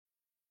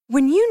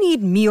When you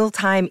need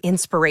mealtime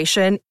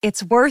inspiration,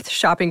 it's worth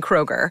shopping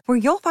Kroger, where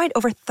you'll find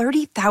over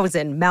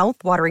 30,000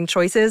 mouth-watering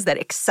choices that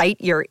excite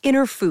your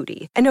inner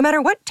foodie. And no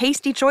matter what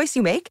tasty choice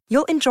you make,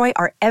 you'll enjoy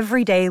our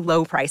everyday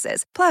low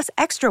prices, plus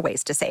extra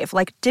ways to save,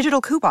 like digital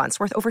coupons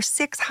worth over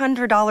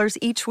 $600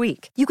 each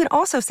week. You can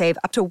also save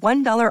up to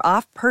 $1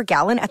 off per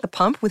gallon at the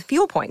pump with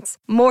fuel points.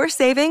 More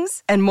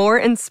savings and more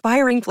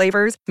inspiring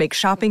flavors make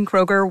shopping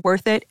Kroger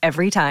worth it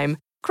every time.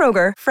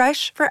 Kroger,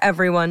 fresh for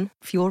everyone.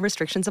 Fuel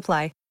restrictions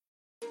apply.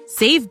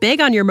 Save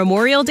big on your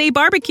Memorial Day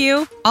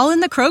barbecue, all in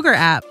the Kroger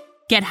app.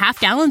 Get half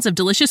gallons of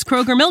delicious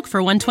Kroger milk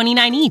for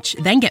 $1.29 each.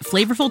 Then get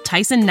flavorful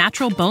Tyson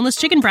natural boneless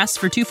chicken breasts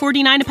for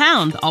 $2.49 a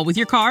pound, all with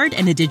your card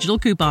and a digital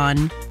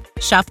coupon.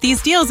 Shop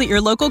these deals at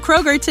your local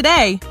Kroger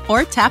today,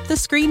 or tap the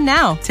screen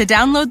now to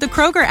download the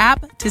Kroger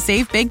app to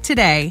save big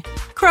today.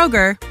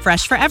 Kroger,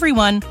 fresh for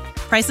everyone.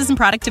 Prices and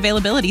product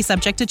availability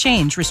subject to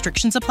change.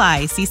 Restrictions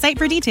apply. See site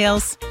for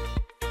details.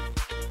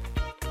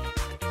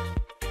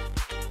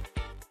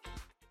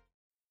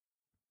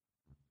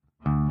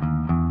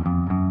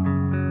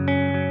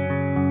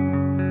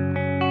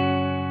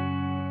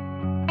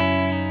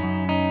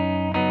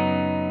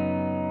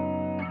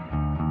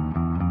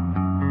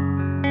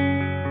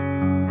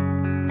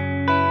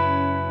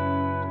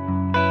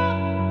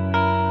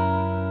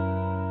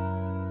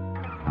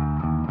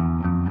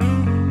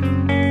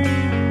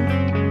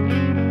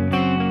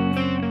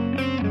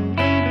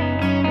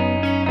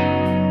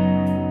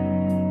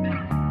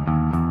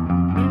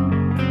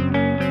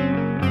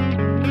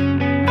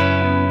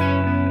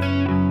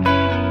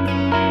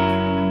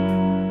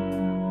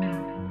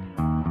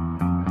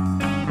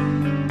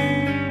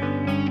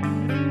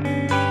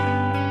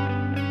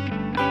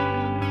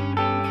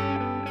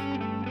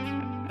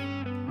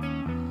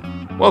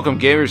 Welcome,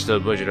 gamers, to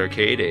Budget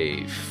Arcade,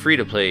 a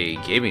free-to-play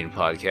gaming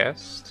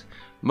podcast.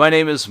 My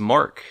name is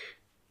Mark,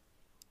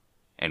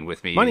 and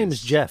with me My name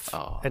is Jeff,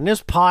 and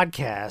this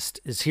podcast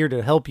is here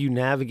to help you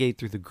navigate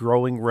through the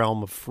growing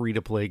realm of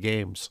free-to-play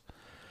games.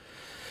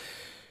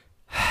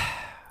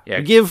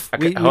 Yeah,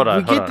 hold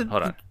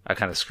on. I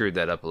kind of screwed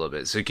that up a little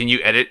bit. So can you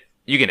edit?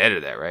 You can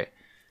edit that, right?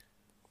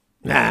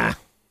 Nah,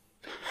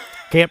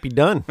 can't be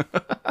done.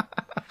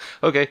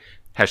 Okay,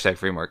 hashtag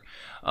free Mark.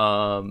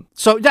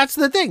 So that's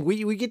the thing.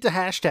 We get to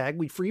hashtag,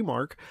 we free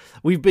Mark.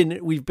 We've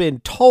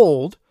been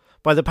told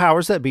by the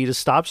powers that be to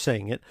stop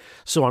saying it.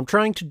 So I'm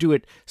trying to do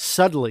it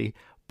subtly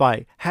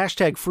by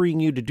hashtag freeing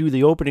you to do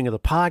the opening of the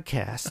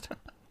podcast.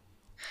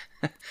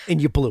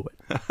 And you blew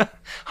it.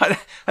 I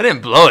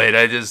didn't blow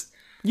it.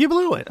 You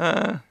blew it.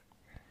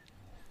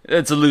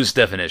 It's a loose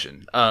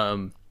definition.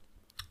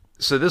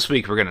 So this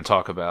week we're going to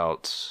talk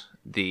about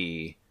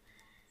the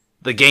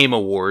Game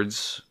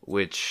Awards,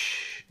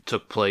 which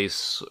took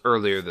place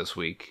earlier this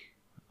week,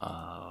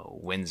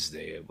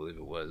 Wednesday, I believe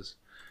it was,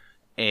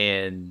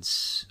 and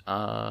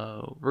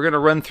we're gonna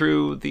run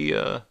through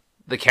the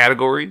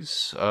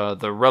categories,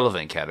 the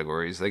relevant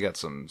categories. They got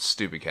some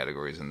stupid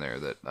categories in there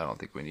that I don't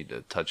think we need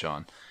to touch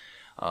on,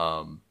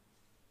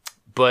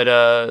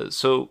 but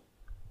so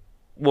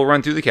we'll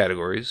run through the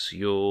categories.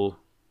 You'll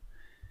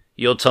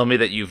tell me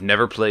that you've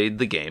never played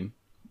the game.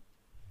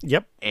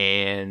 Yep.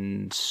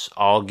 And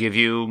I'll give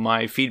you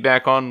my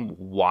feedback on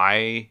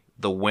why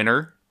the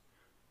winner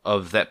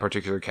of that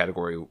particular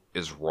category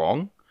is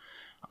wrong.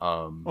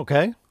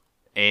 Okay.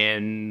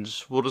 And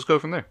we'll just go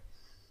from there.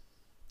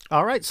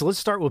 All right. So let's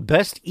start with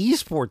best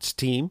esports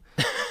team.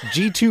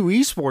 G2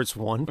 Esports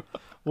won.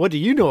 What do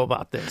you know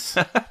about this?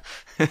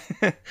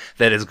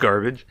 That is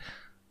garbage.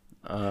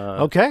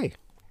 Okay.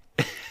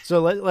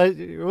 So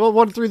we'll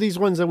run through these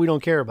ones that we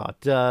don't care about.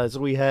 So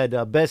we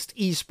had best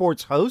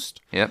esports host.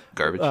 Yep,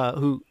 garbage.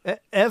 Who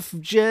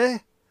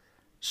FJ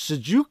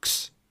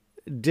Sejux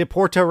de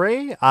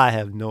Portere. I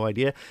have no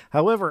idea.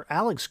 However,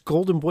 Alex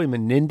Golden Boy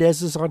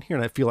Menendez is on here,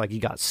 and I feel like he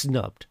got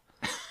snubbed.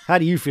 How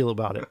do you feel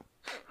about it?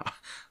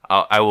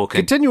 I will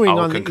continuing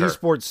on concur. The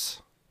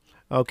esports.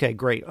 Okay,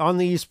 great. On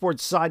the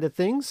esports side of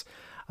things,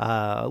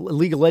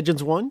 League of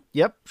Legends won.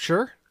 Yep,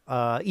 sure.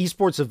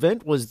 Esports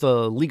event was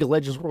the League of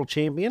Legends World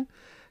Champion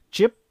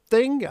chip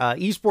thing.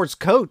 Esports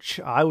coach,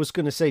 I was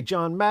going to say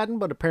John Madden,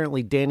 but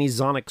apparently Danny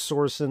Zonic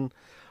Sorensen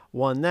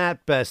won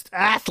that. Best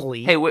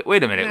athlete. Hey, wait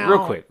a minute, now,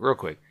 real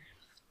quick.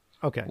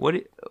 Okay.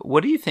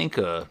 What do you think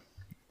an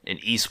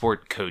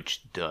esport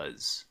coach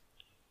does?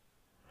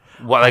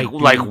 While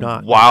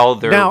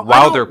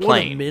they're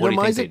playing, what do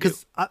you think they do?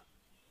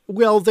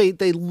 Well,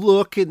 they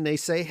look and they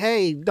say,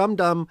 "Hey,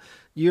 dum-dum,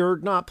 you're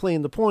not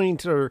playing the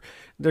point," or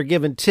they're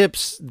giving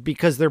tips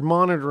because they're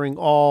monitoring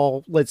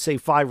all, let's say,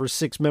 5 or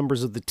 6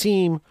 members of the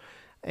team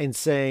and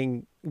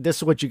saying, "This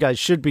is what you guys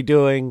should be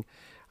doing."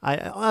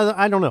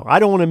 I don't know. I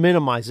don't want to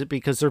minimize it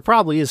because there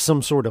probably is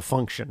some sort of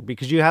function,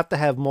 because you have to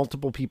have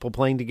multiple people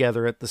playing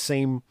together at the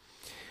same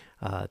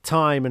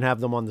time and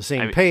have them on the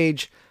same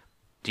page.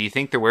 Do you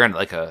think they're wearing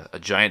like a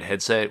giant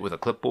headset with a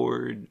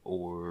clipboard,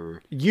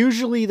 or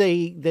usually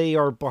they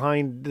are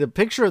behind? The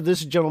picture of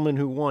this gentleman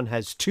who won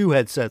has 2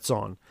 headsets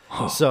on.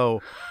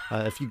 So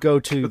if you go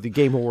to the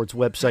Game Awards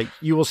website,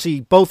 you will see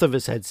both of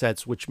his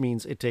headsets, which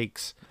means it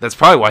takes. That's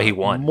probably why he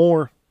won.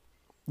 More.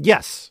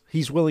 Yes,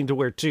 he's willing to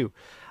wear two.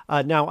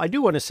 Now, I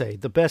do want to say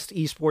the best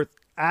esport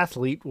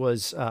athlete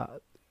was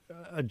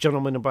a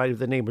gentleman by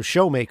the name of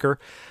Showmaker.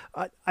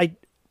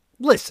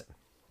 Listen.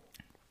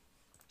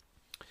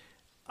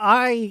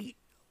 I'm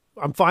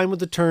fine with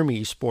the term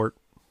esport.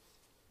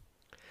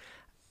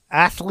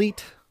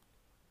 Athlete.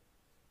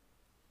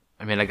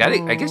 I mean, I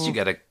guess you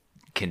gotta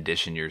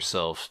condition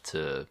yourself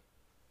to,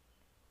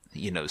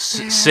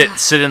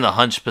 sit in the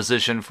hunch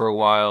position for a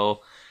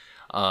while.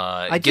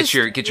 Get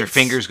your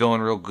fingers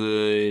going real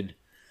good.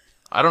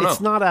 I don't know.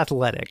 It's not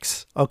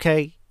athletics,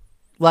 okay?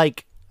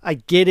 Like, I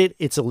get it.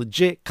 It's a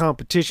legit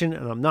competition,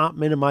 and I'm not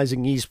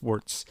minimizing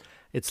esports.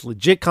 It's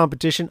legit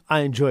competition. I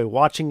enjoy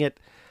watching it.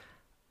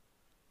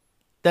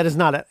 That is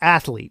not an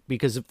athlete,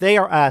 because if they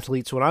are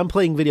athletes, when I'm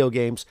playing video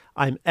games,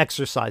 I'm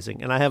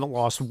exercising, and I haven't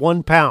lost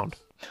 1 pound.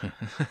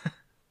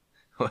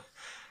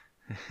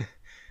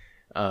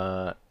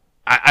 I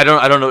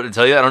don't know what to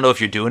tell you. I don't know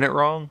if you're doing it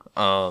wrong.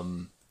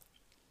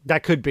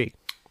 That could be.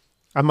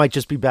 I might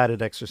just be bad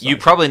at exercise. You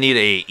probably need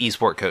a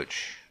esport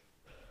coach.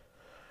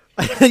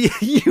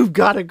 You've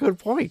got a good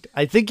point.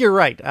 I think you're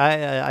right.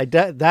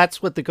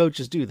 That's what the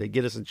coaches do. They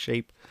get us in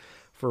shape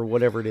for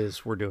whatever it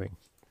is we're doing.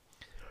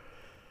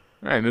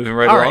 All right, moving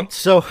right along. All right,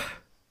 so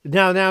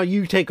now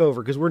you take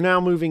over, because we're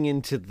now moving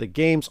into the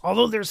games.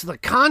 Although there's the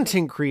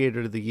content creator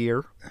of the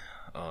year.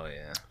 Oh,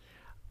 yeah.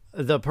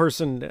 The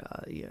person,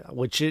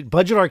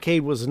 Budget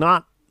Arcade was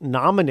not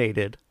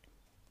nominated.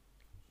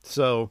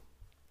 So.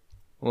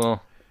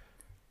 Well,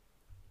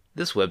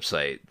 this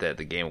website that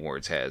the Game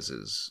Awards has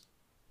is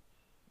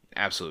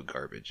absolute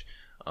garbage.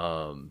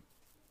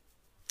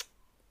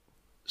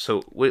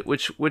 So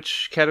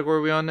which category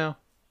are we on now?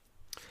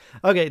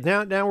 Okay,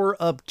 now we're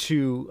up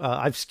to,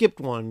 I've skipped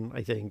one,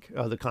 I think,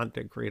 the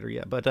content creator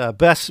yet, but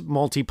best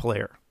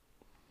multiplayer.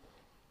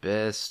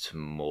 Best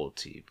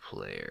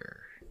multiplayer.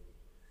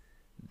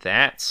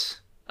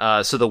 That's,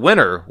 so the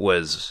winner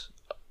was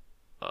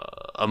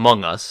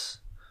Among Us.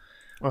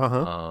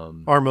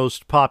 Our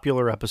most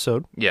popular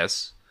episode.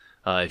 Yes.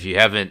 If you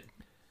haven't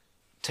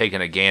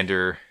taken a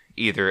gander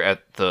either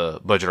at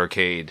the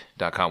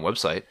budgetarcade.com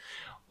website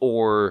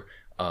or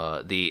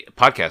the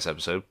podcast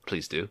episode,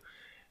 please do.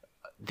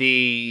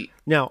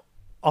 Now,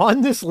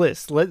 on this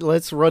list,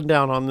 let's run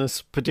down on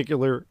this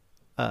particular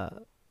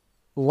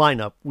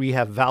lineup. We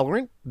have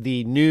Valorant,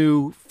 the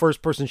new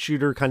first-person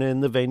shooter, kind of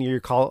in the vein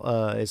you call.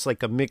 It's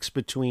like a mix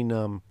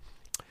between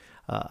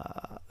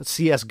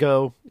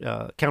CS:GO,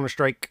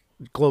 Counter-Strike,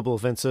 Global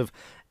Offensive,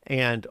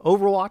 and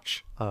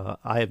Overwatch.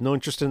 I have no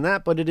interest in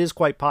that, but it is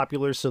quite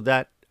popular, so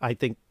that I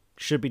think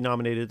should be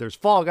nominated. There's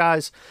Fall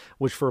Guys,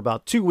 which for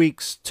about 2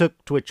 weeks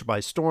took Twitch by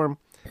storm.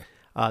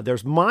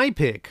 There's my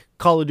pick,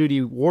 Call of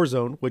Duty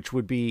Warzone, which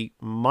would be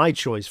my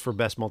choice for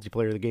best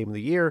multiplayer of the game of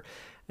the year.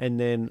 And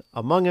then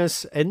Among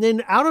Us. And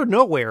then out of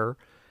nowhere,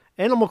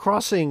 Animal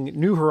Crossing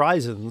New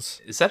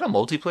Horizons. Is that a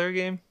multiplayer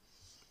game?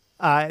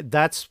 I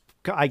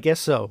guess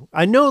so.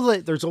 I know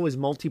that there's always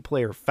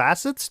multiplayer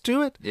facets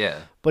to it.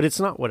 Yeah. But it's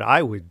not what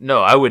I would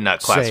No, I would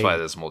not classify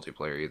this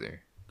multiplayer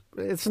either.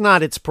 It's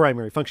not its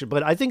primary function.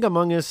 But I think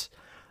Among Us,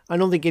 I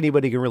don't think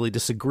anybody can really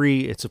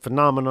disagree. It's a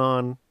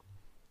phenomenon.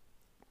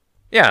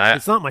 Yeah.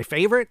 It's not my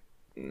favorite,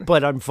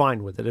 but I'm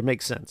fine with it. It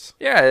makes sense.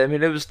 Yeah, I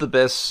mean, it was the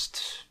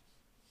best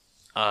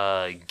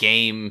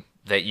game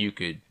that you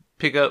could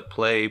pick up,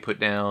 play, put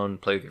down,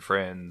 play with your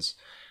friends.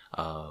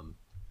 I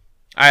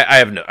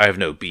have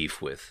no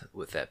beef with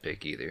that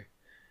pick either.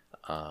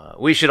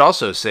 We should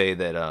also say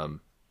that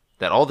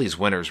that all these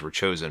winners were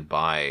chosen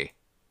by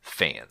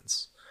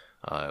fans.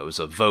 It was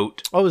a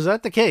vote. Oh, is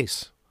that the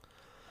case?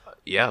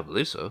 Yeah, I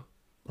believe so.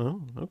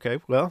 Oh, okay.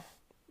 Well,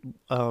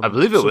 I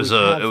believe it was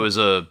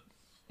a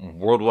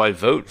worldwide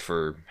vote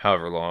for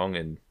however long,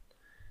 and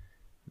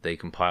they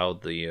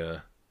compiled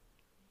the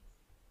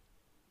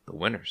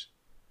winners.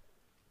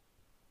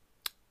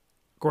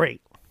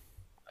 Great.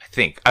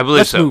 I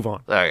believe so. Let's move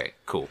on. Okay,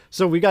 cool.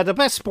 So we got the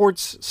best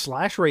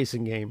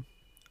sports/racing game,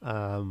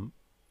 and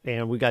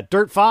we got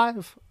Dirt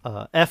 5,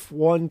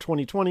 F1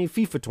 2020,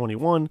 FIFA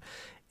 21,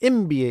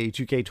 NBA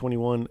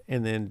 2K21,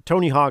 and then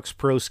Tony Hawk's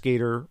Pro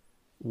Skater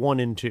 1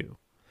 and 2,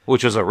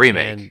 which was a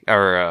remake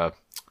or a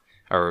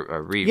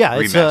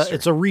remaster.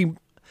 It's a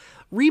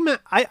remake.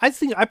 I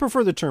think I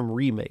prefer the term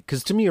remake,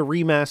 because to me a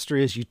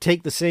remaster is you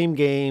take the same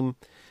game,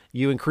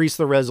 you increase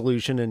the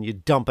resolution, and you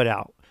dump it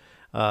out.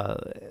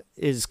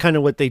 Is kind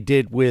of what they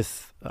did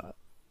with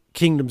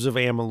Kingdoms of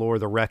Amalur: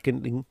 The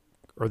Reckoning,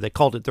 or they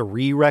called it the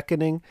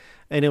Re-Reckoning,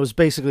 and it was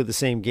basically the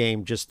same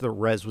game, just the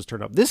res was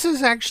turned up. This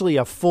is actually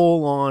a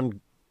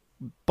full-on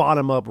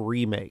bottom-up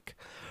remake,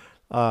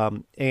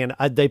 and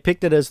they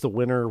picked it as the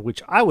winner,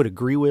 which I would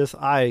agree with.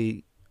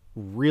 I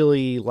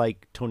really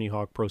like Tony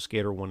Hawk Pro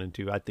Skater 1 and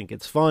 2. I think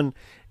it's fun,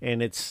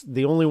 and it's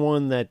the only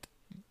one that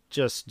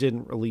just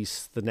didn't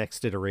release the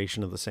next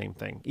iteration of the same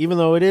thing, even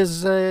though it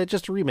is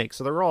just a remake,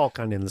 so they're all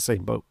kind of in the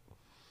same boat.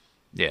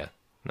 Yeah,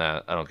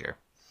 nah, I don't care.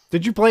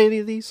 Did you play any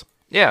of these?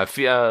 Yeah,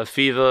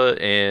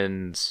 FIFA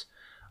and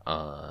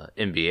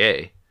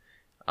NBA.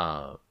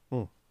 I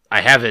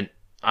haven't.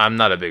 I'm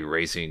not a big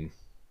racing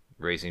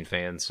racing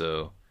fan,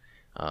 so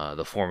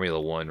the Formula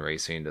One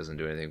racing doesn't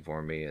do anything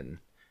for me. And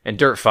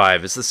Dirt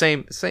 5, it's the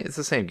same. It's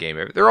the same game.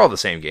 They're all the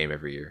same game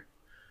every year.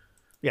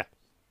 Yeah.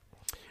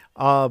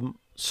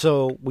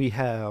 So we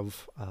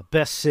have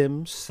Best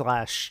Sim /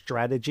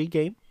 Strategy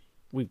game.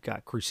 We've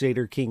got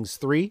Crusader Kings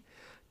 3,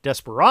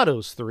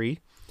 Desperados 3,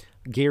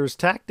 Gears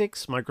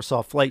Tactics,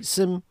 Microsoft Flight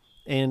Sim,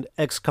 and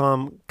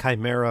XCOM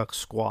Chimera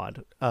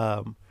Squad.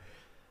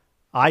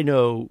 I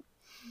know,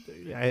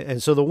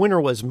 and so the winner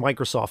was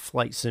Microsoft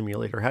Flight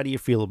Simulator. How do you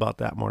feel about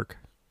that, Mark?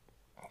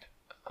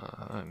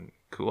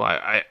 Cool.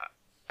 I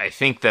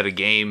think that a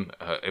game,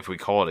 if we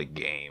call it a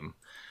game,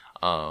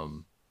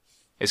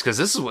 it's because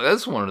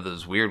that's one of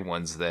those weird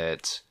ones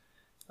that,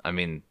 I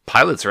mean,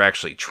 pilots are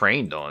actually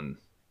trained on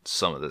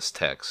some of this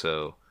tech.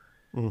 So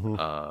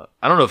I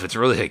don't know if it's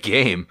really a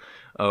game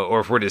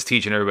or if we're just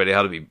teaching everybody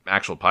how to be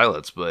actual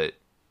pilots. But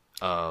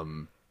I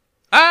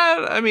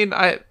mean,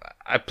 I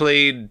have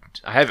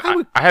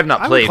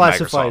not played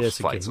Microsoft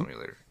Flight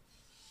Simulator.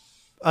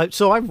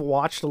 So I've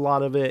watched a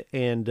lot of it,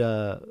 and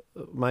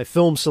my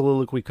film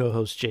soliloquy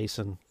co-host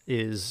Jason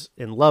is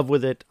in love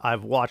with it.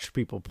 I've watched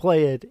people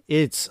play it.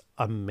 It's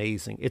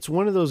amazing. It's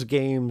one of those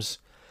games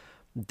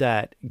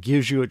that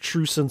gives you a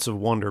true sense of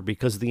wonder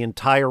because the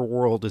entire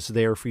world is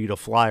there for you to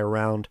fly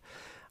around.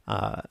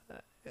 There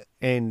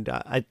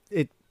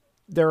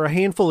are a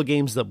handful of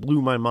games that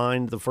blew my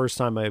mind the first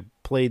time I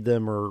played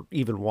them or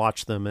even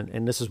watched them,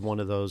 and this is one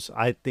of those.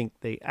 I think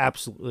they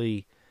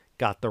absolutely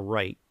got the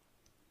right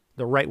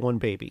one,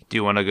 baby. Do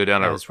you want to go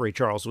down as Ray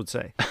Charles would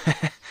say?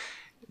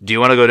 Do you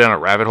want to go down a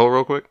rabbit hole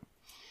real quick?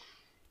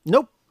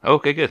 Nope.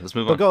 Okay, good. Let's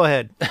move on. But go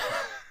ahead.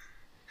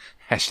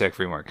 Hashtag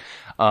free mark.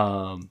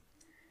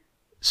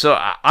 So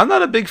I'm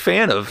not a big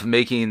fan of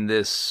making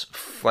this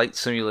flight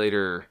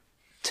simulator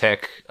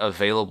tech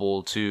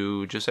available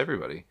to just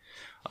everybody.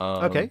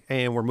 Okay,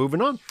 and we're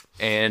moving on.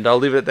 And I'll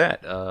leave it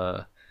at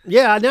that.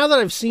 Yeah, now that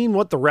I've seen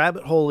what the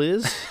rabbit hole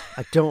is,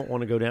 I don't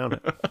want to go down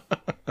it.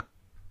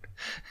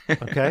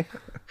 Okay?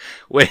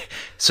 Wait,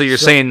 so you're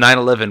saying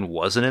 9/11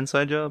 was an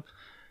inside job?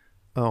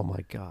 Oh my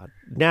God.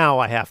 Now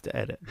I have to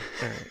edit.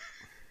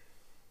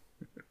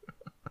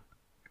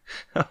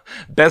 All right.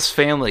 Best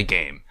family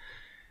game.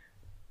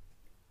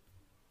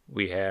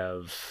 We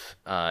have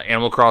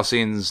Animal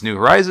Crossing's New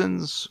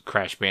Horizons,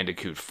 Crash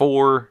Bandicoot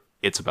 4,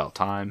 It's About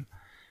Time,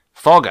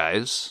 Fall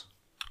Guys,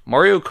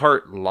 Mario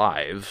Kart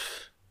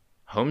Live,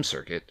 Home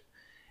Circuit,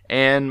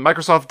 and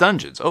Microsoft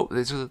Dungeons. Oh,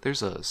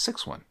 there's a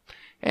sixth one.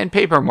 And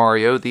Paper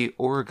Mario, the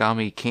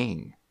Origami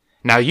King.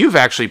 Now, you've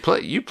actually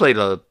played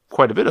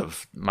quite a bit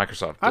of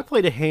Microsoft. I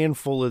played a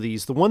handful of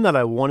these. The one that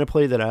I want to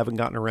play that I haven't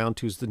gotten around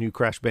to is the new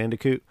Crash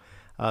Bandicoot.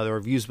 The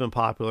reviews have been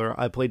popular.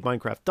 I played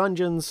Minecraft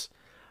Dungeons.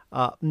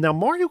 Now,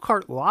 Mario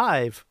Kart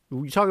Live,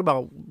 we talk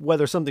about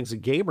whether something's a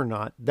game or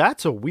not.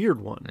 That's a weird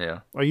one.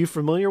 Yeah. Are you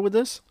familiar with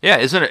this? Yeah,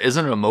 isn't it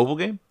a mobile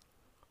game?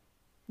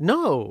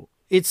 No.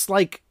 It's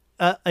like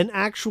an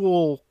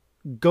actual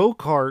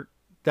go-kart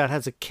that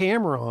has a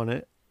camera on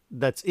it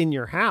that's in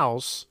your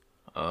house.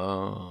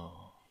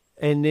 Oh.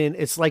 And then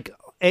it's like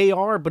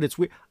AR, but it's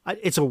weird.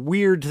 It's a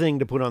weird thing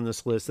to put on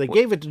this list. They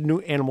gave it to New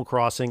Animal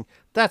Crossing.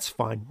 That's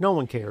fine. No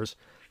one cares.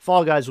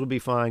 Fall Guys would be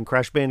fine.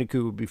 Crash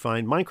Bandicoot would be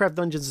fine. Minecraft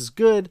Dungeons is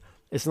good.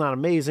 It's not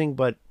amazing,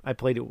 but I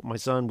played it with my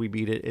son. We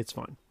beat it. It's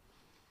fine.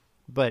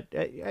 But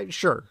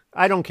sure,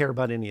 I don't care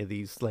about any of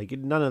these. Like,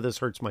 none of this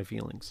hurts my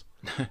feelings.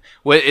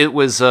 Well, it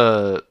was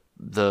the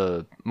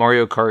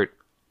Mario Kart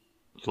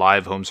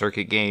Live Home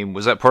Circuit game.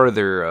 Was that part of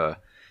their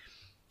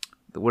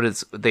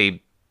the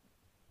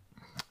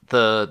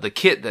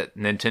kit that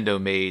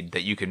Nintendo made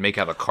that you could make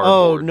out of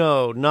cardboard? Oh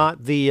no,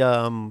 not the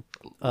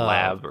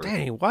Lab.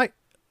 Dang, what?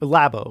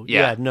 Labo.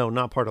 Yeah, no,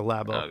 not part of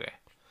Labo. Okay.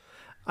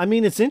 I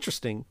mean, it's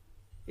interesting.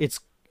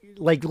 It's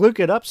like, look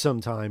it up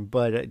sometime,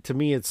 but to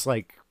me, it's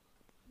like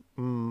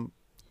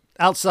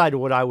outside of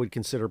what I would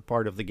consider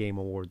part of the Game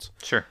Awards.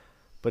 Sure.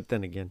 But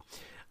then again,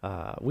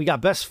 we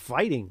got Best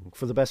Fighting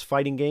for the Best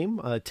Fighting Game.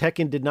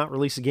 Tekken did not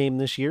release a game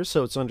this year,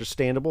 so it's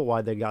understandable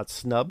why they got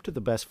snubbed to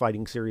the Best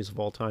Fighting series of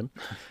all time.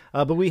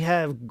 But we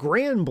have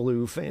Grand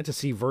Blue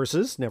Fantasy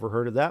Versus, never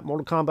heard of that.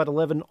 Mortal Kombat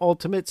 11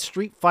 Ultimate,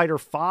 Street Fighter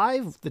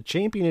 5, the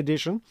Champion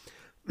Edition.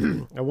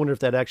 I wonder if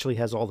that actually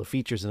has all the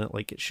features in it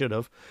like it should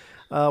have.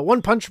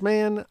 One Punch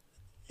Man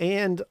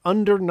and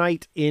Under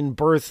Night in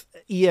Birth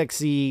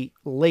EXE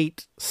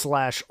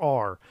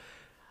Late/R.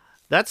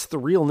 That's the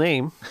real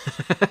name.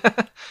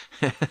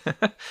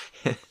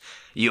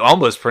 You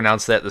almost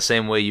pronounce that the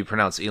same way you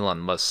pronounce Elon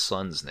Musk's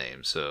son's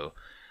name, so...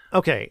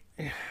 Okay.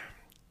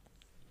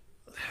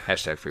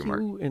 Hashtag free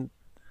mark.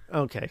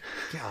 Okay.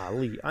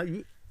 Golly.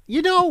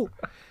 You know...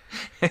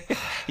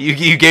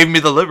 You gave me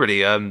the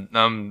liberty. I'm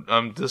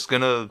just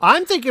gonna...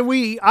 I'm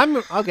thinking I'm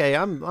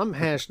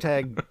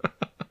hashtag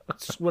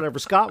whatever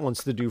Scott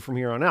wants to do from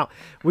here on out.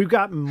 We've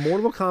got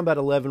Mortal Kombat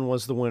 11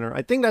 was the winner.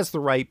 I think that's the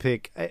right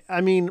pick.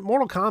 I mean,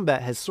 Mortal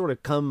Kombat has sort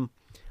of come,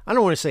 I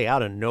don't want to say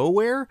out of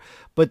nowhere,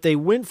 but they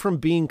went from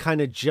being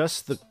kind of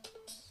just the...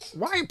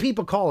 Why are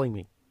people calling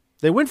me?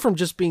 They went from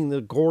just being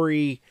the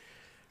gory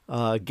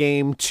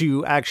game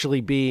to actually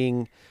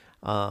being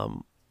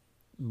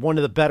one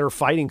of the better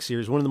fighting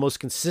series, one of the most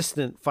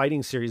consistent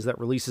fighting series that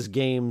releases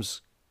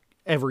games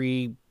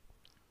every,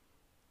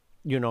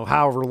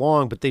 however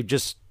long, but they've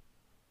just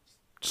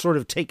sort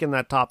of taken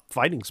that top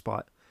fighting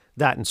spot,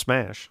 that and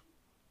Smash.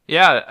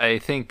 Yeah, I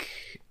think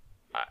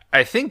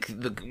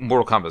the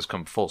Mortal Kombat's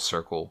come full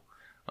circle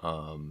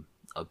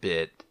a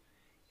bit,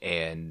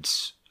 and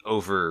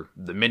over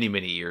the many,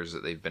 many years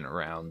that they've been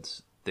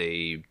around,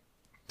 they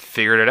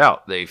figured it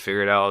out. They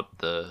figured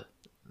out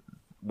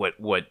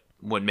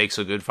what makes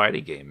a good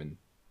fighting game, and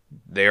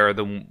they are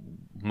the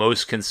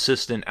most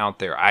consistent out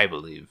there, I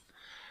believe.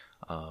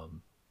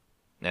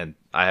 And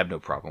I have no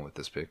problem with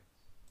this pick.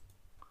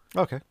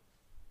 Okay.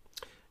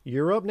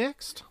 You're up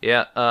next.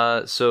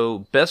 Yeah,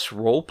 so best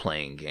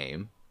role-playing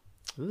game.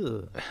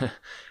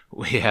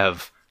 We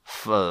have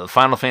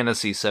Final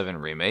Fantasy VII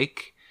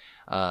Remake,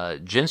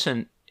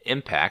 Genshin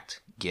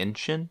Impact,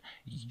 Genshin.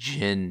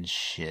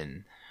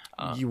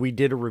 We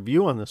did a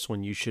review on this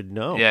one. You should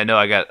know. Yeah, no,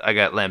 I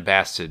got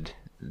lambasted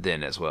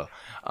then as well.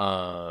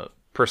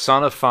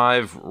 Persona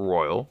 5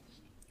 Royal,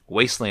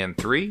 Wasteland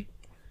 3,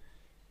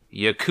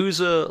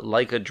 Yakuza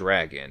Like a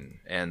Dragon,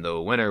 and the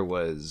winner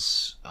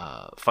was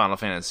Final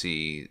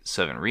Fantasy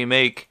VII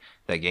Remake.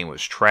 That game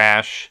was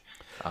trash.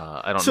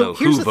 I don't know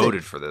who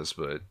voted for this,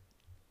 but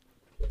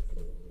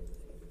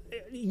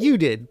you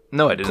did.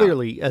 No, I did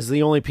clearly, not. As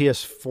the only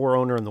PS4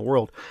 owner in the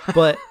world.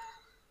 But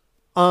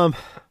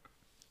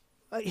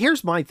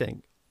here's my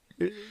thing,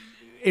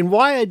 and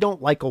why I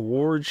don't like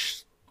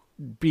awards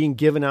being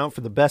given out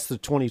for the best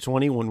of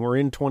 2020 when we're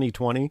in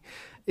 2020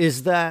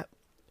 is that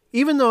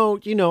even though,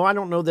 I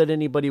don't know that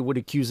anybody would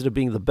accuse it of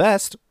being the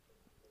best,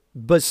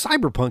 but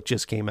Cyberpunk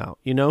just came out,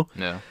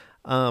 Yeah.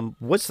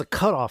 What's the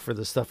cutoff for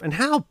this stuff? And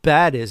how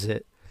bad is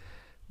it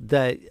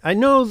that I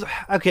know,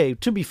 okay,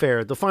 to be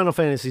fair, the Final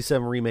Fantasy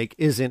VII Remake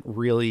isn't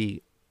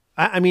really,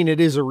 I mean, it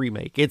is a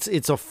remake.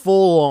 It's a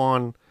full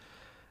on,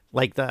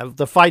 like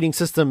the fighting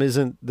system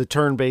isn't the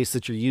turn-based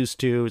that you're used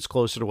to. It's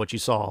closer to what you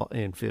saw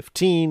in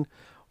 15,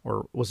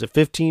 or was it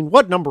 15?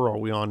 What number are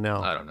we on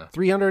now? I don't know.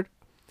 300?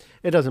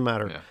 It doesn't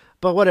matter. Yeah.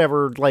 But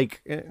whatever,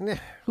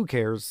 who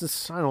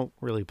cares? I don't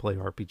really play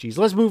RPGs.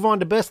 Let's move on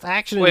to best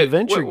action and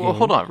adventure game. Well,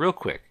 hold on, real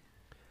quick.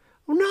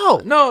 Oh, no.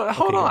 No,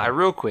 hold on,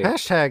 real quick.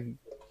 Hashtag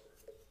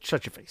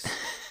shut your face.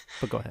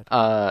 But go ahead.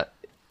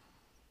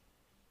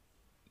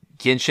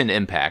 Genshin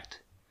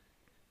Impact.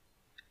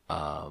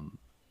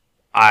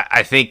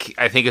 I think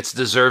it's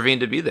deserving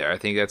to be there. I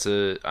think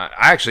I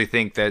actually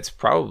think that's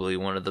probably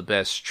one of the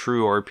best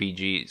true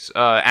RPGs,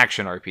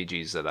 action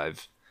RPGs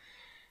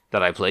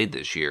that I played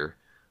this year.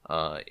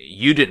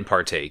 You didn't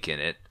partake in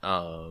it,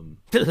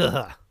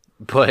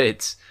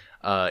 but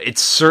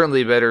it's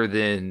certainly better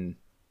than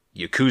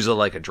Yakuza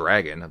Like a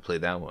Dragon. I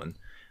played that one.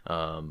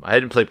 I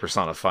hadn't played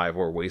Persona 5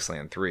 or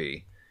Wasteland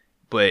 3,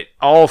 but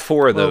all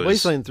four of those.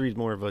 Wasteland 3 is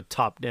more of a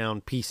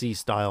top-down PC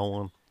style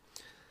one.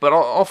 But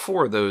all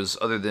four of those,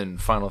 other than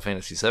Final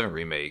Fantasy VII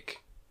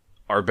Remake,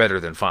 are better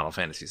than Final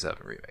Fantasy VII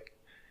Remake.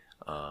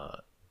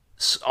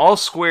 All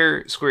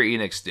Square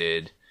Enix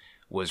did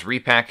was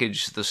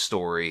repackage the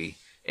story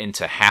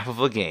into half of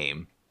a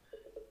game,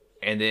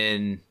 and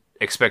then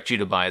expect you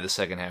to buy the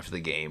second half of the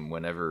game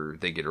whenever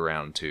they get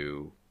around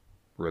to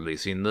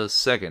releasing the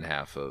second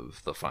half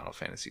of the Final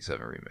Fantasy VII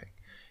Remake.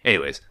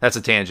 Anyways, that's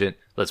a tangent.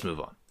 Let's move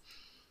on.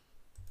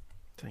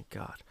 Thank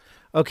God.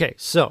 Okay,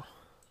 so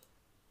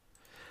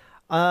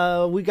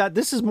we got,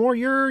 this is more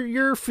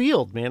your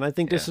field, man. I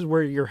think this is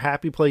where your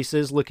happy place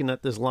is looking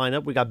at this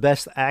lineup. We got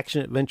best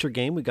action adventure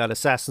game. We got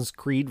Assassin's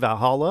Creed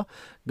Valhalla,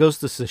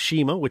 Ghost of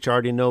Tsushima, which I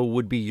already know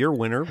would be your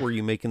winner. Were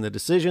you making the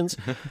decisions?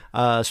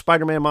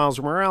 Spider-Man Miles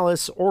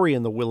Morales, Ori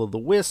and the Will of the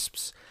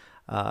Wisps,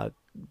 Star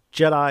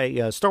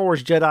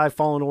Wars Jedi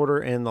Fallen Order,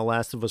 and The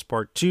Last of Us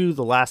Part 2,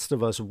 The Last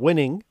of Us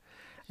winning.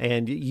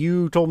 And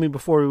you told me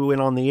before we went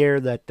on the air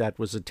that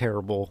was a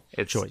terrible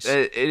choice.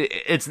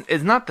 It's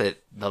not that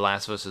The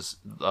Last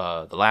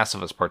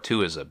of Us Part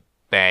 2 is a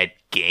bad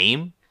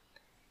game.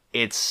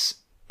 It's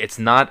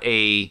not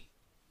a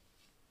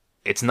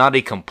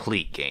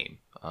complete game.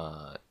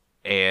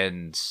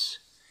 And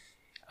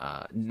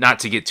not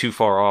to get too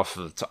far off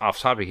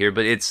topic here,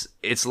 but it's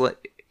they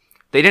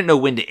didn't know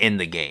when to end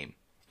the game,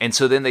 and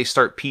so then they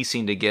start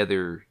piecing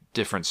together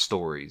different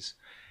stories,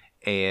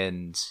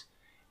 and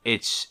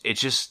it's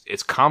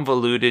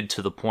convoluted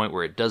to the point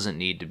where it doesn't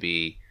need to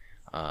be.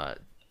 I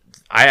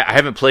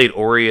haven't played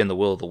Ori and the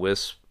Will of the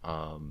Wisp.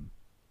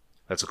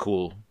 That's a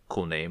cool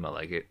name. I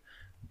like it.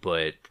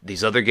 But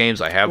these other games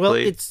I have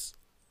played.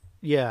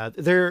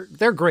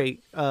 They're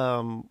great.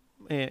 And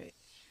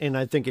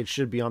I think it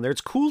should be on there.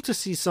 It's cool to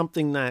see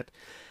something that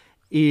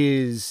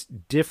is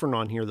different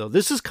on here, though.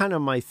 This is kind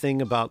of my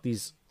thing about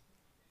these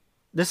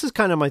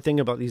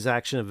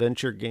action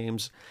adventure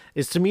games,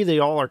 is to me they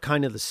all are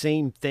kind of the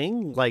same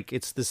thing. Like,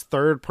 it's this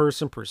third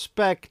person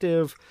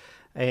perspective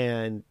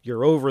and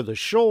you're over the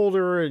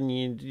shoulder, and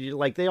you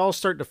like, they all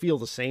start to feel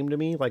the same to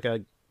me, like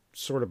I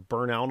sort of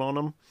burn out on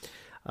them.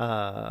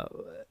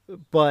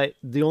 But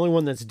the only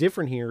one that's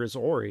different here is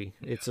Ori.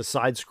 It's a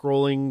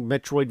side-scrolling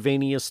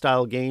Metroidvania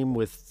style game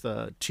with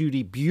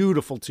 2D,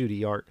 beautiful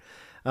 2D art.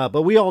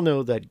 But we all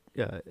know that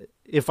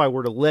if I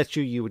were to let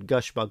you, you would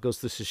gush about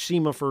Ghost of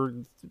Tsushima for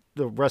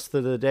the rest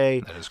of the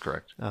day. That is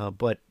correct.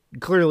 But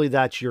clearly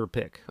that's your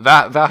pick.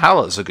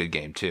 Valhalla is a good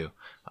game too.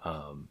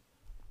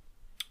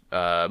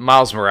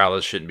 Miles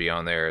Morales shouldn't be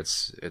on there.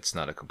 It's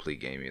not a complete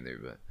game either,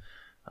 but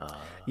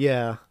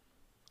yeah,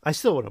 I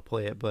still want to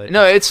play it, but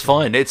no, it's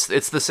fun. It's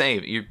the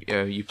same.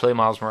 You play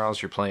Miles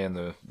Morales, you're playing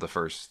the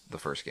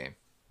first game.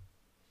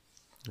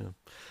 Yeah.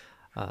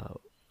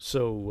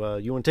 So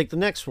you want to take the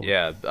next one?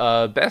 Yeah.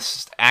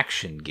 Best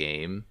action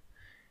game.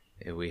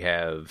 We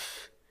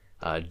have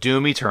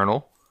Doom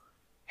Eternal,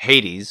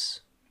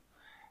 Hades,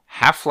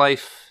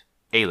 Half-Life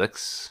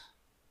Alyx,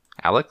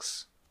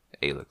 Alex,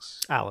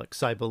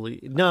 I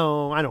believe.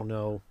 No, I don't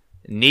know.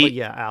 But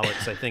yeah,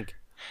 Alex, I think.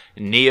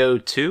 Neo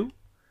 2,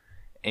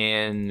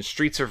 and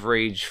Streets of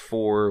Rage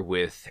 4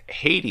 with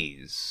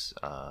Hades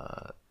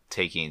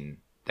taking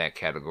that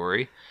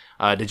category.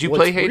 Did you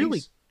play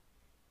Hades?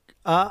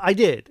 I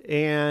did,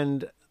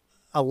 and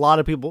a lot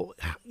of people,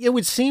 it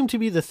would seem to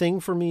be the thing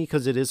for me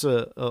because it is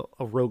a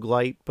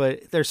roguelite,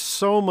 but there's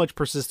so much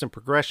persistent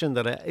progression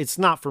that it's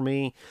not for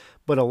me.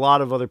 But a lot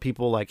of other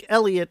people, like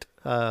Elliot,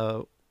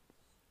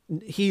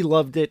 he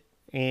loved it,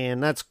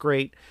 and that's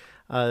great.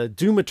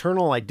 Doom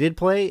Eternal I did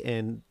play,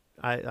 and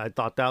I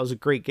thought that was a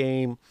great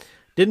game.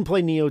 Didn't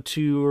play Neo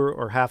 2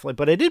 or Half-Life,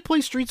 but I did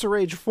play Streets of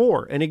Rage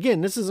 4. And again,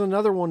 this is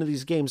another one of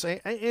these games,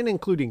 and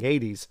including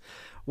Hades,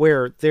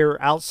 where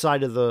they're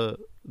outside of the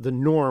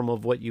norm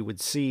of what you would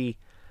see.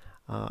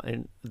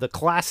 And the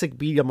classic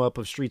beat 'em up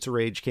of Streets of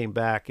Rage came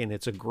back, and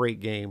it's a great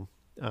game.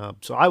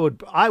 So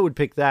I would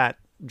pick that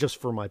just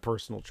for my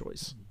personal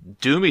choice.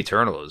 Doom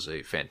Eternal is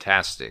a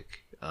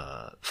fantastic,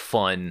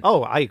 fun.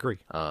 Oh, I agree.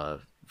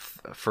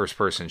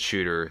 First-person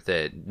shooter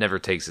that never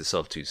takes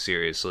itself too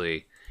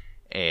seriously,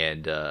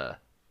 and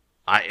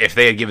if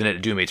they had given it to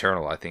Doom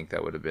Eternal, I think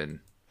that would have been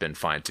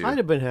fine too. I'd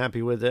have been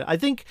happy with it. I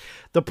think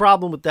the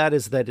problem with that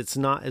is that it's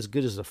not as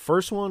good as the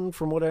first one,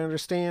 from what I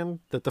understand.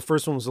 That the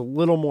first one was a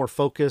little more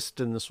focused,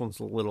 and this one's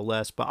a little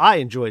less. But I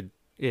enjoyed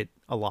it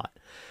a lot.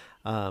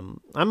 I'm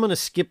going to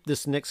skip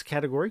this next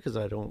category because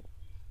I don't.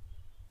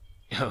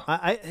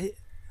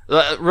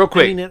 Real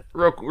quick. I mean,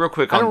 real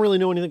quick. I don't really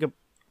know anything.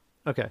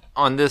 Okay.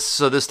 On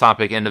this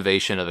topic,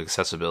 innovation of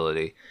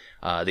accessibility.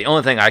 The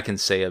only thing I can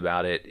say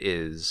about it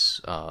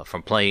is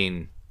from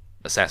playing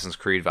Assassin's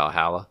Creed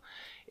Valhalla,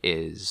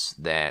 is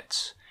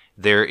that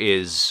there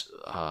is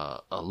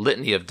a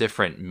litany of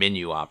different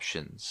menu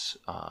options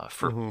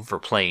for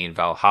playing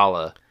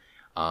Valhalla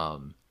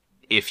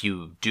if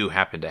you do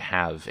happen to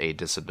have a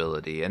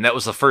disability. And that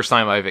was the first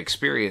time I've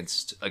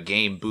experienced a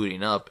game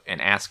booting up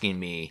and asking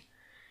me,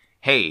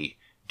 hey,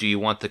 do you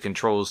want the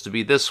controls to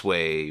be this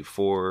way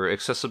for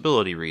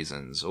accessibility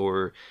reasons?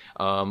 Or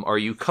are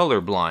you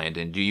colorblind,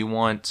 and do you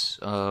want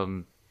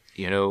the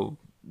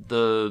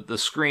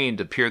screen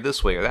to appear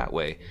this way or that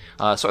way?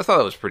 So I thought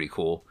that was pretty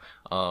cool.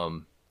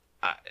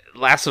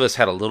 Last of Us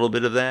had a little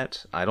bit of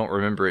that. I don't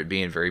remember it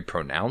being very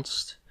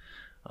pronounced,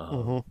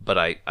 but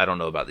I don't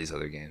know about these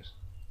other games.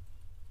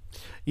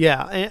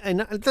 Yeah, and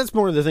that's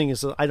more of the thing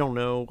is I don't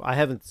know. I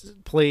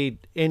haven't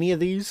played any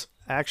of these,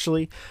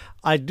 actually.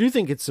 I do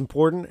think it's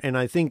important, and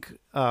I think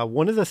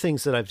one of the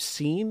things that I've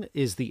seen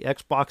is the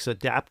Xbox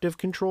Adaptive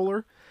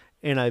Controller,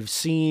 and I've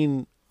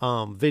seen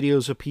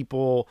videos of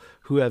people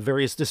who have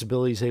various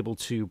disabilities able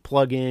to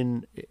plug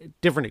in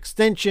different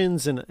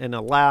extensions and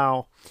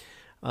allow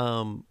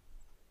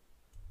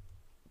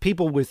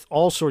people with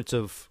all sorts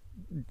of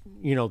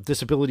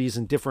disabilities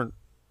and different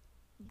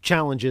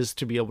challenges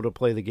to be able to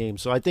play the game.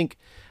 So I think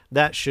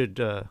that should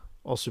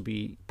also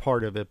be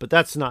part of it, but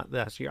that's not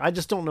that year. I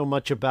just don't know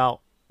much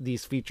about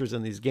these features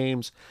in these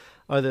games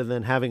other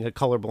than having a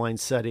colorblind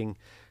setting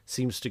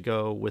seems to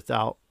go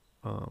without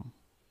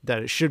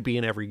that it should be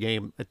in every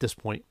game at this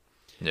point.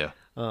 Yeah.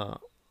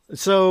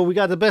 So we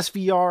got the best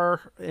VR.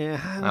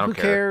 Who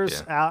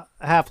cares? Yeah.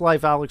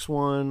 Half-Life Alyx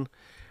 1.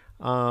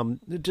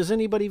 Does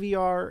anybody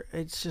VR?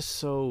 It's just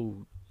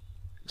so...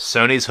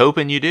 Sony's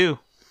hoping you do.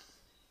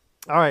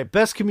 All right,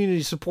 best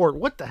community support.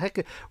 What the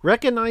heck?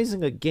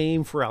 Recognizing a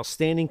game for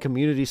outstanding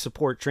community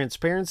support,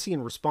 transparency,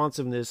 and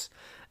responsiveness,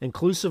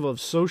 inclusive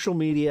of social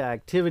media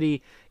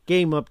activity,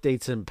 game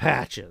updates, and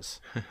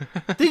patches.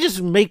 They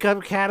just make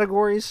up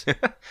categories?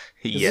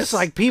 Yes. It's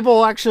like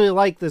people actually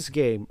like this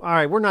game. All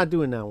right, we're not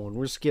doing that one.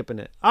 We're skipping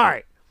it. All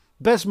right,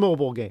 best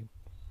mobile game.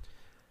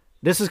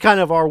 This is kind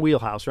of our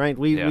wheelhouse, right?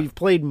 We've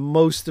played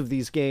most of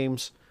these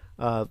games.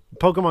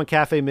 Pokemon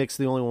Cafe Mix,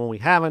 the only one we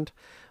haven't.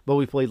 But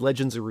we played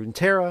Legends of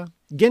Runeterra,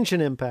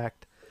 Genshin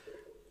Impact,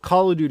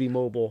 Call of Duty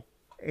Mobile,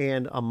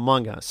 and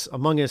Among Us.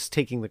 Among Us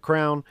taking the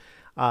crown.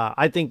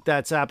 I think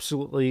that's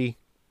absolutely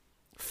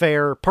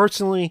fair.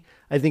 Personally,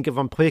 I think if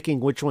I'm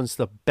picking which one's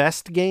the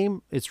best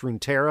game, it's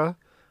Runeterra.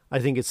 I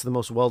think it's the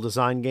most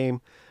well-designed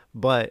game.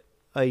 But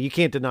you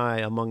can't deny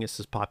Among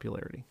Us's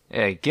popularity.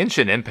 Yeah,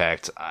 Genshin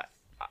Impact,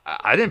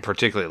 I didn't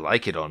particularly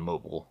like it on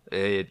mobile.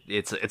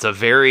 It's a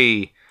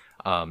very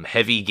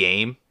heavy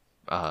game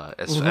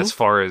as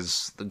far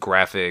as the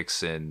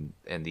graphics and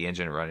the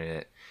engine running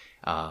it.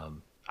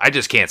 I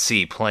just can't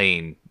see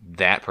playing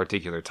that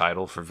particular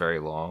title for very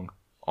long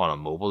on a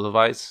mobile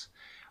device.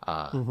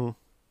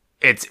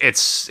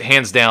 It's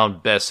hands down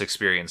best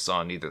experience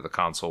on either the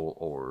console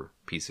or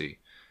PC.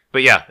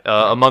 But yeah,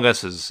 Among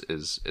Us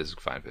is a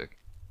fine pick.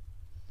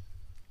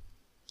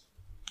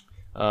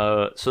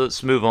 So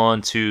let's move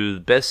on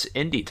to best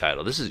indie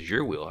title. This is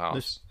your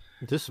wheelhouse.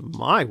 This is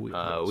my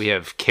wheelhouse. We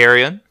have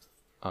Carrion,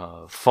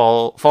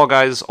 Fall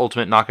Guys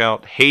Ultimate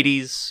Knockout,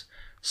 Hades,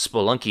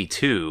 Spelunky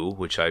 2,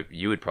 which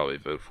you would probably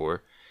vote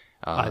for.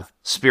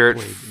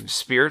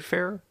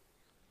 Spiritfarer.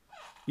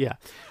 Yeah.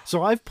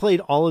 So I've played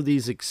all of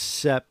these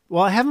except...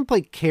 Well, I haven't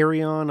played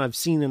Carrion. I've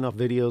seen enough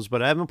videos,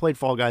 but I haven't played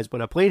Fall Guys.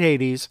 But I played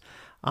Hades.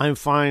 I'm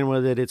fine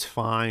with it. It's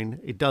fine.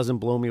 It doesn't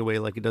blow me away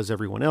like it does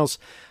everyone else.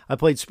 I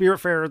played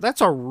Spiritfarer.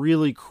 That's a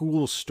really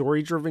cool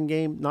story-driven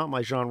game. Not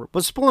my genre.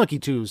 But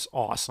Spelunky 2 is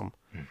awesome.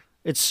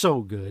 It's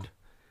so good.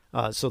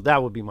 So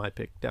that would be my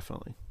pick,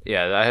 definitely.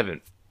 Yeah, I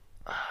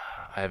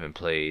haven't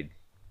played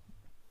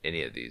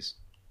any of these.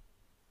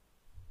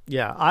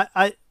 Yeah,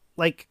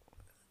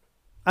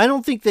 I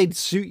don't think they'd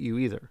suit you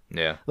either.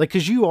 Yeah. Like,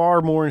 because you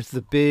are more into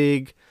the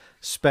big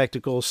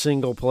spectacle,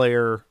 single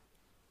player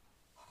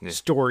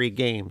story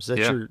games.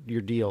 That's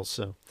your deal.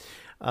 So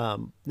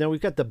now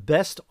we've got the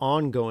best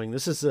ongoing.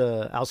 This is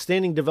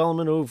outstanding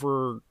development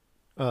over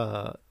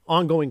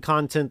ongoing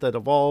content that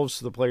evolves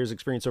the player's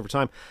experience over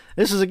time.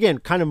 This is, again,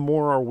 kind of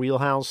more our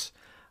wheelhouse.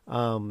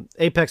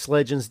 Apex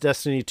Legends,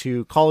 Destiny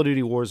 2, Call of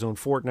Duty Warzone,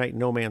 Fortnite,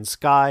 No Man's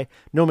Sky.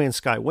 No Man's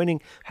Sky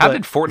winning. How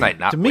did Fortnite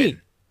not win? Me,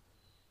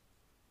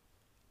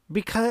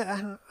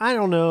 because I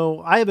don't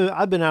know.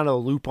 I've been out of the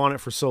loop on it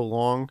for so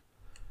long.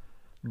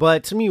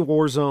 But to me,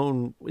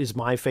 Warzone is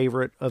my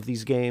favorite of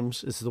these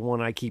games. It's the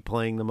one I keep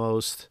playing the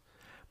most.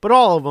 But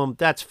all of them,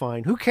 that's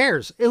fine. Who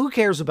cares? Who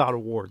cares about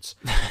awards?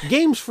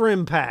 Games for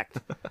impact.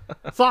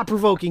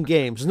 Thought-provoking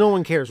games. No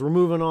one cares. We're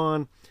moving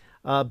on.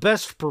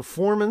 Best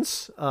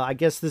performance. I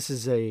guess this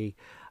is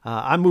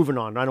I'm moving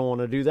on. I don't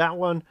want to do that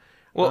one.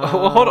 Well,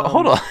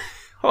 hold on.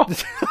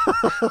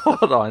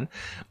 Hold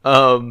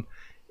on.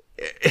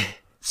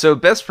 So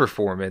best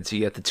performance, you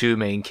get the two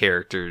main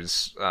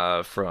characters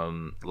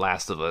from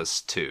Last of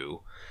Us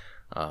 2.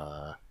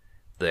 The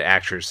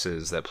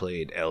actresses that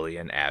played Ellie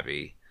and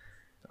Abby.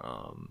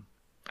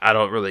 I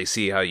don't really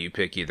see how you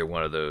pick either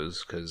one of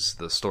those because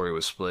the story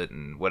was split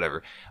and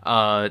whatever.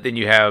 Then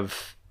you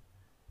have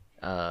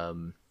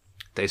Daisuke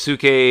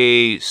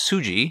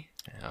Tsuji,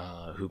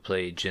 who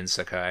played Jin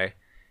Sakai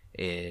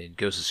in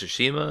Ghost of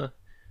Tsushima.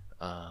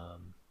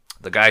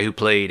 The guy who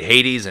played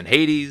Hades in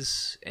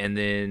Hades, and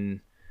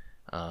then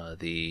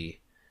the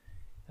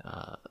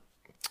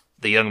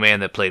young man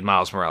that played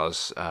Miles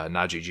Morales,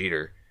 Najee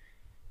Jeter.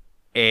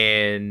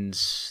 And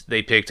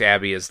they picked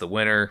Abby as the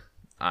winner.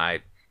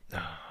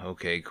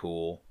 Okay,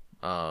 cool.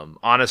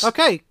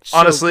 Okay, so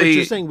honestly, what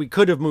you're saying we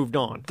could have moved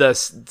on. The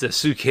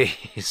Daisuke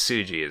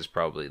Tsuji is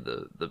probably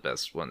the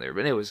best one there.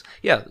 But anyways,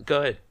 yeah,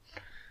 go ahead.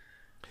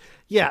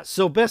 Yeah,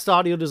 so best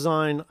audio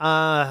design.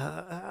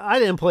 I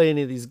didn't play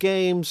any of these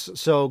games,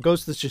 so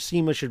Ghost of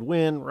Tsushima should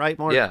win, right,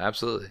 Mark? Yeah,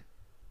 absolutely.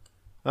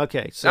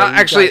 Okay, so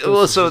actually,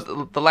 so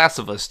The Last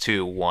of Us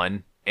 2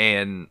 won,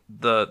 and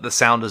the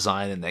sound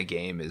design in that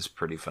game is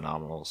pretty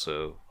phenomenal,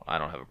 so I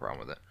don't have a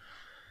problem with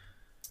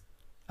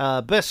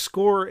it. Best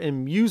score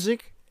and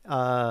music.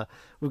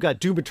 We've got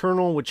Doom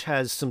Eternal, which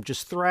has some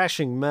just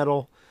thrashing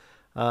metal.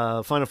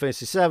 Final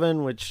Fantasy VII,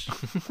 which...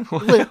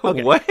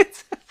 Okay.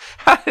 What?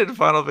 How did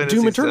Final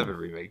Fantasy VII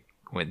Remake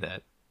win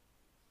that?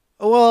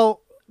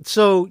 Well,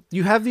 so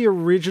you have the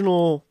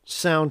original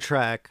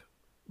soundtrack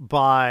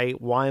by...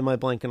 Why am I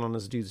blanking on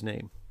this dude's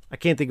name? I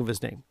can't think of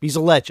his name. He's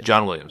a legend.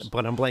 John Williams.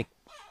 But I'm blank.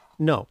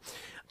 No.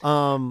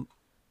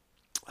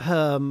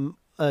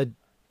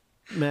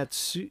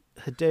 Matsu...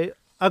 Hideo...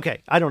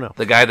 Okay, I don't know.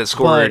 The guy that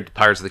scored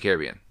Pirates of the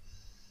Caribbean.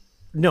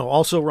 No,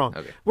 also wrong.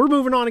 Okay. We're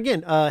moving on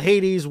again.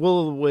 Hades, Will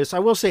o' the Wisp. I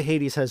will say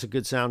Hades has a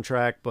good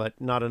soundtrack, but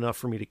not enough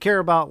for me to care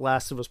about.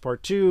 Last of Us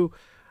Part 2.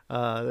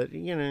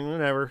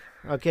 Whatever.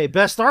 Okay,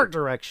 best art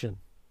direction.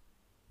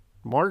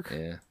 Mark?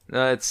 Yeah.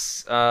 No,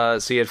 it's so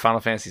you had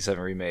Final Fantasy VII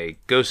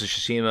Remake, Ghost of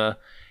Tsushima,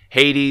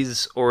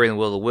 Hades, Ori and the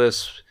Will o' the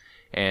Wisp,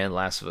 and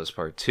Last of Us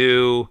Part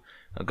 2.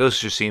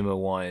 Ghost of Tsushima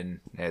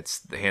won.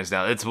 It's hands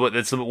down. It's one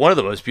of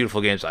the most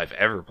beautiful games I've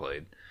ever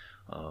played.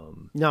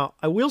 Now,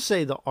 I will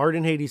say the art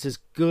in Hades is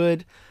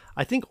good.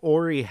 I think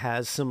Ori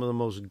has some of the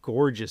most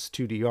gorgeous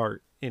 2D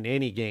art in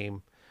any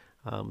game.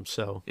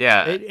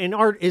 Yeah, and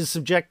art is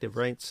subjective,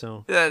 right?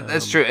 So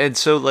that's true. And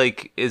so,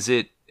 like, is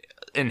it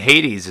in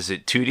Hades? Is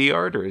it 2D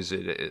art or is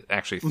it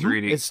actually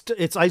 3D?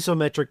 It's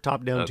isometric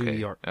top-down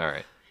 2D art. All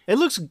right. It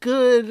looks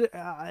good.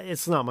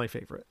 It's not my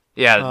favorite.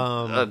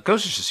 Yeah,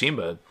 Ghost of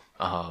Tsushima.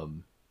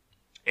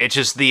 It's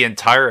just the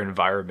entire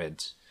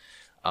environment.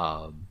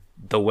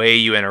 The way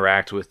you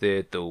interact with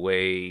it, the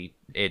way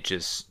it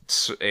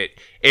just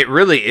it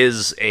really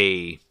is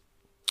a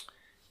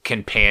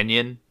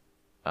companion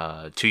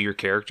to your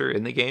character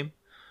in the game.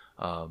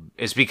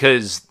 It's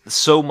because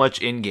so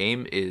much in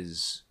game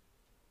is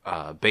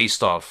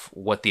based off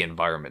what the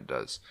environment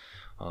does.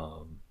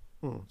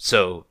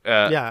 So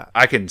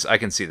I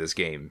can see this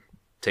game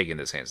taking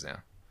this hands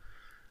down.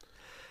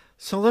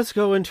 So let's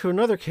go into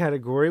another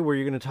category where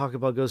you're going to talk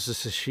about Ghost of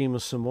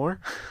Tsushima some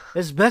more.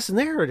 It's best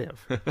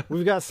narrative.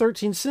 We've got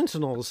 13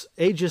 Sentinels,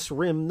 Aegis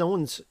Rim.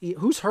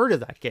 Who's heard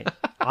of that game?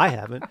 I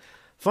haven't.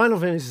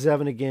 Final Fantasy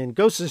VII again,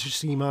 Ghost of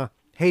Tsushima,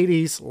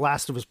 Hades,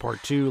 Last of Us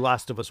Part 2,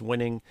 Last of Us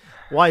winning.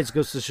 Why is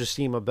Ghost of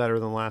Tsushima better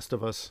than Last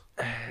of Us?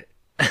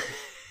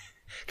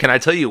 Can I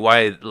tell you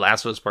why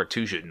Last of Us Part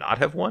 2 should not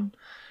have won?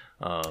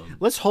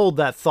 Let's hold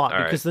that thought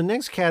because right. the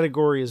next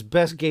category is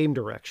best game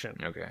direction.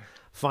 Okay.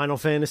 Final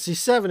Fantasy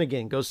VII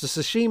again, Ghost of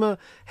Tsushima,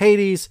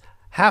 Hades,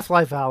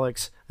 Half-Life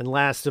Alyx, and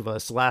Last of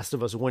Us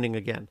winning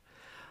again.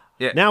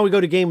 Yeah. Now we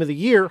go to Game of the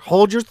Year.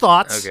 Hold your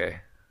thoughts. Okay.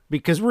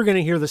 Because we're going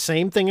to hear the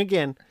same thing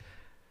again.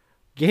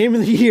 Game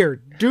of the Year,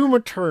 Doom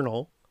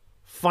Eternal,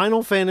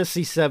 Final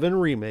Fantasy VII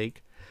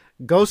Remake,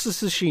 Ghost of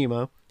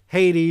Tsushima,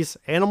 Hades,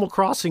 Animal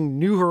Crossing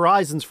New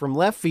Horizons from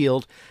left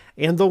field,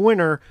 and the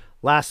winner,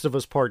 Last of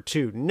Us Part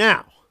 2.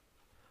 Now,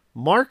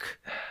 Mark...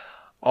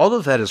 All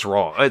of that is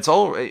wrong. It's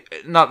all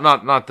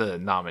not the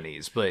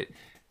nominees, but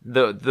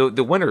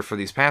the winner for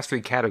these past 3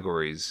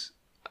 categories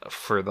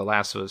for The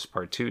Last of Us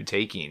Part 2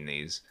 taking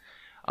these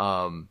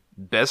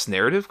best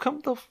narrative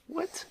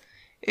what?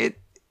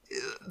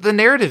 The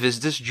narrative is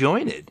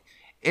disjointed.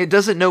 It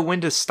doesn't know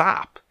when to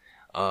stop.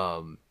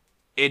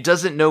 It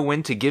doesn't know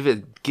when to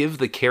give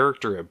the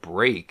character a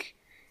break.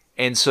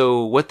 And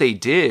so what they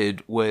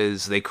did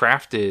was they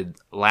crafted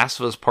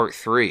Last of Us Part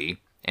 3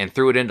 and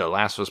threw it into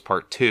Last of Us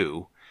Part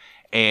 2.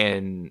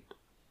 And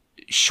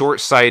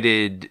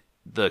short-sighted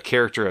the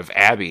character of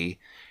Abby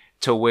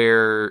to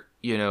where,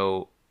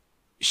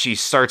 she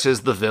starts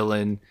as the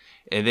villain,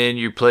 and then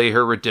you play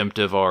her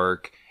redemptive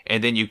arc,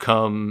 and then you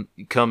come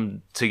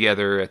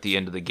together at the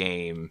end of the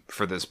game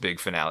for this big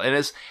finale. And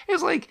it's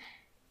like,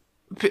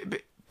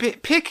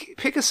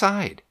 pick a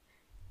side.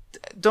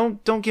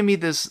 Don't give me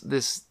this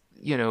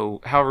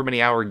however many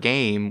hour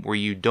game where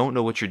you don't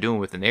know what you're doing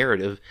with the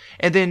narrative.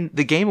 And then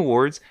the Game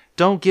Awards,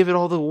 don't give it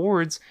all the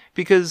awards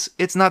because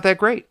it's not that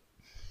great.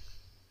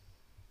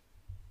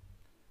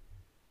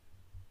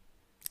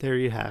 There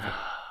you have it.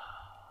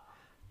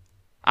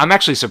 I'm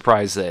actually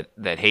surprised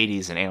that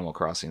Hades and Animal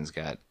Crossings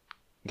got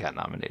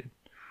nominated.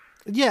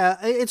 Yeah,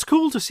 it's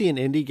cool to see an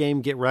indie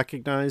game get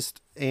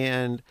recognized.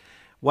 And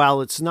while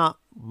it's not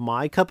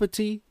my cup of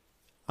tea,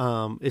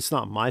 it's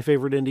not my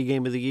favorite indie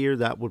game of the year.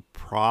 That would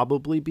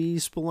probably be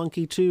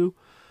Spelunky 2.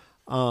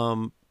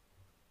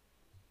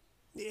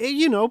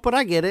 But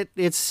I get it.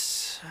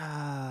 It's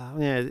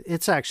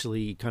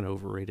actually kind of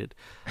overrated.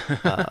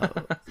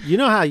 You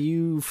know how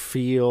you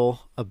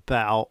feel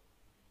about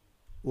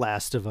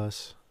Last of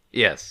Us?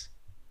 Yes.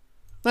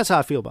 That's how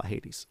I feel about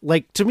Hades.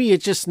 Like, to me,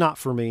 it's just not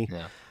for me.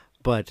 Yeah.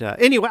 But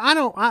anyway,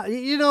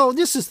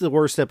 this is the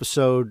worst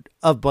episode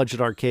of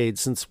Budget Arcade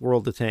since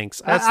World of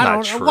Tanks. That's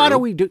not true. Why do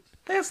we do...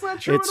 That's not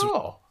true at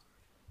all.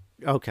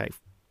 Okay.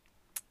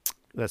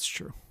 That's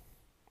true.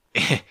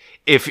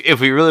 If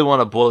we really want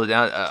to boil it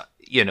down, all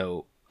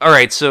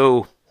right,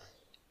 so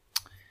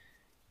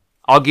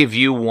I'll give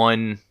you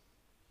one.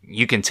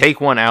 You can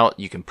take one out.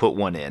 You can put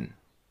one in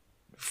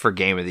for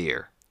Game of the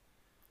Year.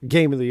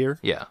 Game of the Year?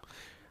 Yeah.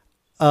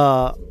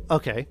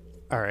 Okay.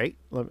 All right.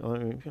 Let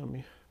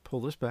me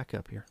pull this back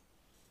up here.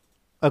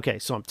 Okay,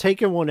 so I'm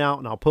taking one out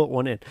and I'll put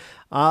one in.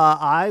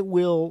 I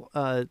will...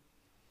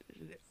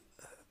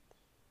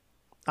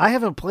 I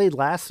haven't played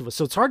Last of Us,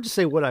 so it's hard to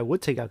say what I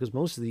would take out because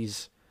most of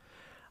these...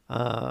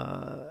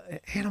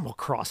 Animal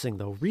Crossing,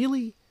 though,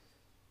 really?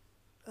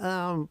 If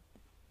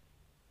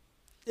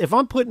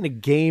I'm putting a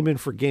game in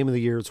for Game of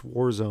the Year, it's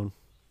Warzone.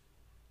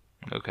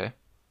 Okay.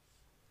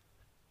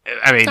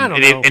 I mean,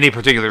 any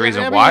particular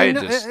reason why?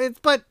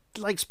 But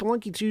like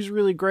Spelunky 2 is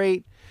really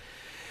great.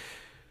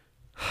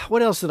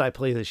 What else did I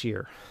play this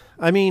year?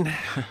 I mean,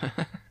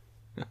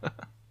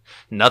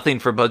 nothing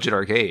for Budget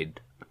Arcade.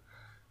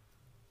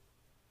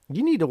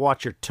 You need to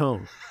watch your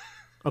tone,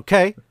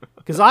 okay?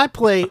 Because I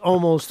play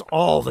almost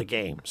all the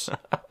games,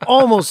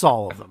 almost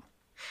all of them.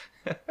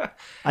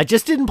 I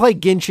just didn't play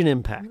Genshin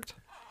Impact,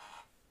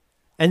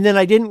 and then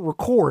I didn't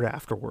record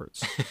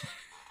afterwards.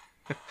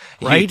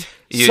 Right?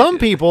 Some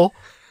people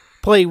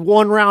play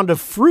one round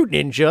of Fruit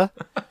Ninja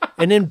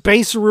and then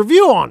base a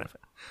review on it.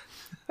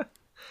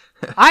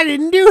 I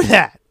didn't do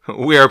that.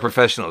 We are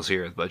professionals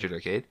here at Budget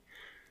Arcade.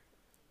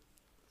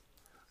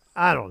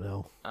 I don't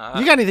know.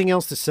 You got anything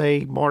else to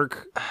say,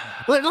 Mark?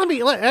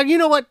 You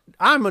know what?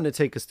 I'm going to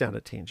take us down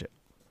a tangent.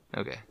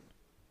 Okay.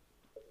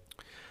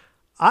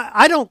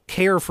 I don't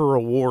care for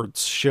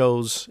awards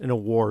shows and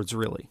awards,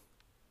 really.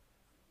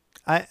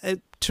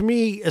 To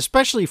me,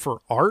 especially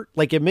for art,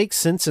 like it makes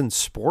sense in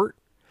sport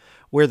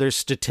where there's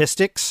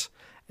statistics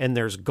and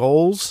there's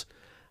goals.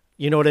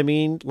 You know what I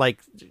mean?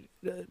 Like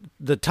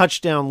the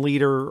touchdown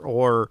leader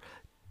or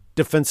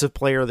defensive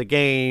player of the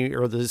game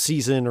or the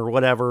season or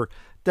whatever.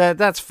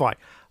 That's fine.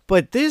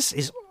 But this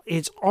is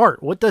it's art.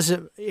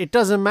 It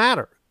doesn't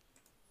matter.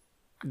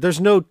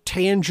 There's no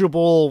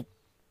tangible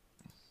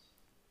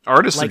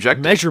art is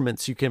subjective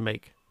measurements you can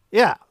make.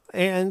 Yeah.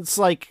 And it's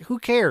like, who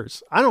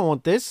cares? I don't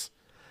want this.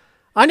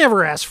 I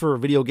never asked for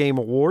video game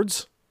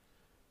awards.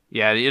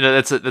 Yeah,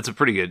 that's a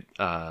pretty good,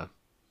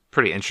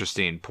 pretty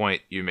interesting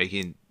point you're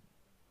making,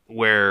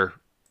 where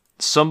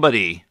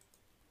somebody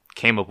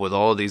came up with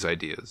all of these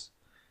ideas.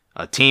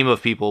 A team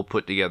of people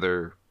put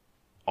together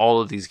all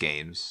of these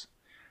games.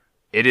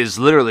 It is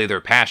literally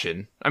their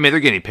passion. I mean, they're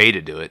getting paid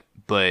to do it,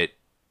 but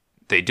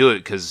they do it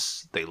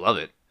because they love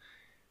it.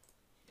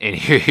 And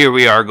here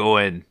we are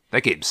going,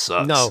 that game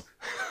sucks. No.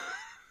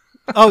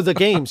 Oh, the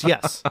games,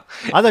 yes. I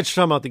thought you were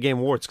talking about the Game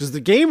Awards, because the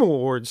Game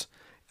Awards,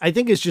 I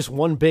think, is just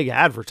one big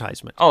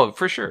advertisement. Oh,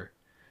 for sure.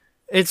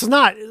 It's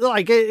not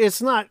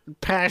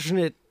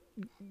passionate.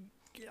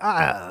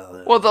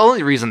 Well, the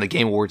only reason the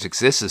Game Awards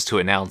exists is to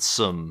announce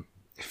some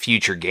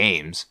future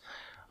games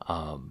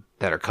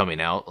that are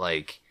coming out,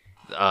 like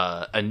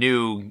a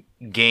new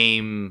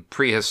game,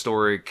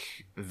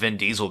 prehistoric Vin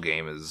Diesel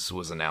game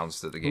was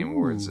announced at the Game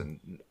Awards,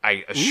 and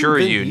I assure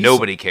you,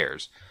 nobody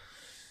cares.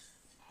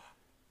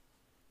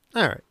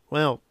 All right.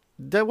 Well,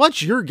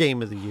 what's your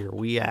game of the year,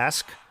 we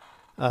ask?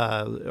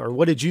 Or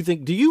what did you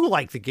think? Do you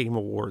like the Game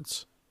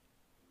Awards?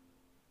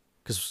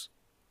 Because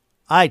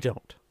I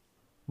don't.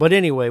 But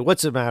anyway,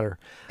 what's it matter?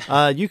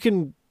 You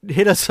can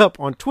hit us up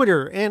on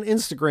Twitter and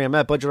Instagram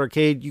at Budget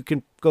Arcade. You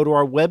can go to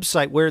our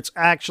website where it's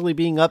actually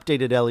being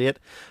updated, Elliot,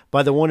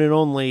 by the one and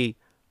only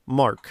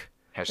Mark.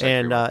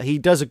 And he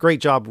does a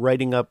great job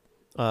writing up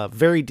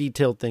very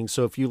detailed things.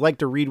 So if you like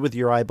to read with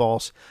your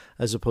eyeballs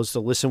as opposed to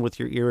listen with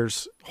your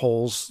ears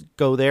holes,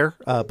 go there,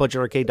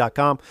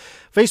 budgetarcade.com,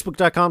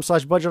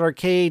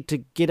 facebook.com/budgetarcade to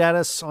get at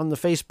us on the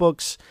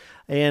Facebooks.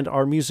 And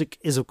our music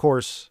is, of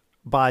course,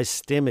 by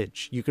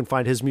Stimmage. You can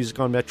find his music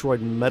on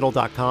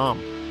metroidmetal.com.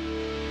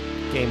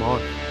 Game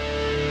on.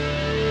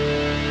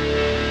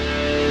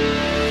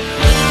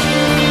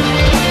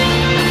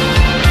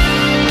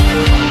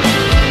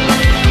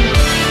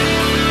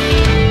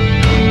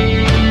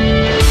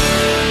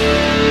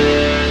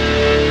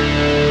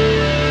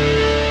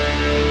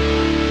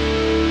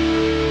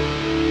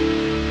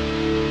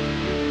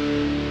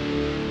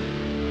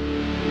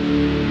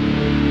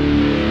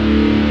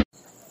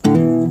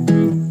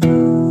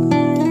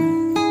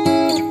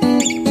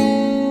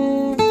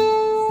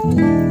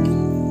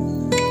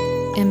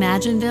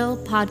 Imagineville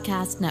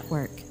Podcast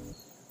Network.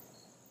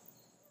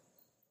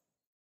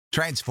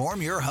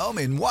 Transform your home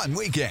in one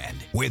weekend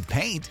with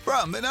paint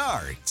from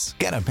Menards.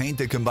 Get a paint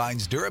that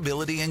combines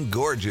durability and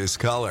gorgeous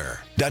color.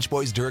 Dutch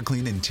Boy's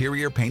DuraClean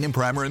Interior Paint and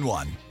Primer in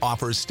One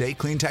offers Stay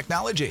Clean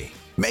technology,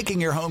 making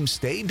your home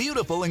stay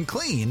beautiful and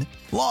clean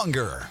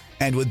longer.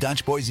 And with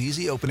Dutch Boy's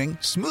easy opening,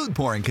 smooth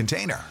pouring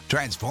container,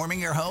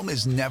 transforming your home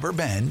has never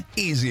been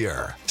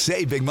easier.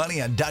 Save big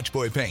money on Dutch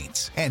Boy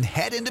paints and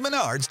head into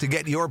Menards to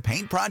get your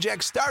paint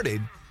project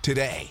started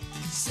today.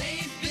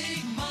 Save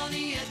big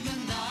money at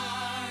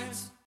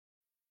Menards.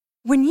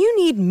 When you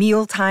need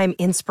mealtime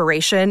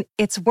inspiration,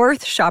 it's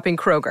worth shopping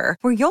Kroger,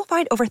 where you'll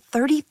find over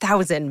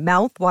 30,000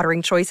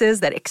 mouth-watering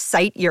choices that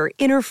excite your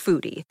inner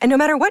foodie. And no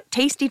matter what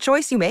tasty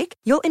choice you make,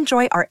 you'll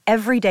enjoy our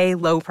everyday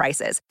low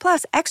prices,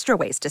 plus extra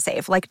ways to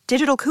save, like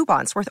digital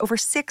coupons worth over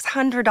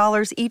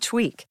 $600 each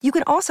week. You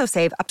can also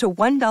save up to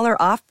 $1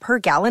 off per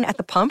gallon at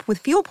the pump with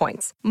fuel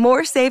points.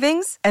 More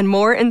savings and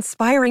more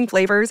inspiring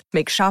flavors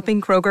make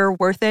shopping Kroger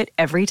worth it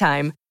every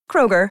time.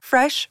 Kroger,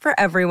 fresh for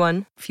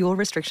everyone. Fuel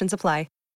restrictions apply.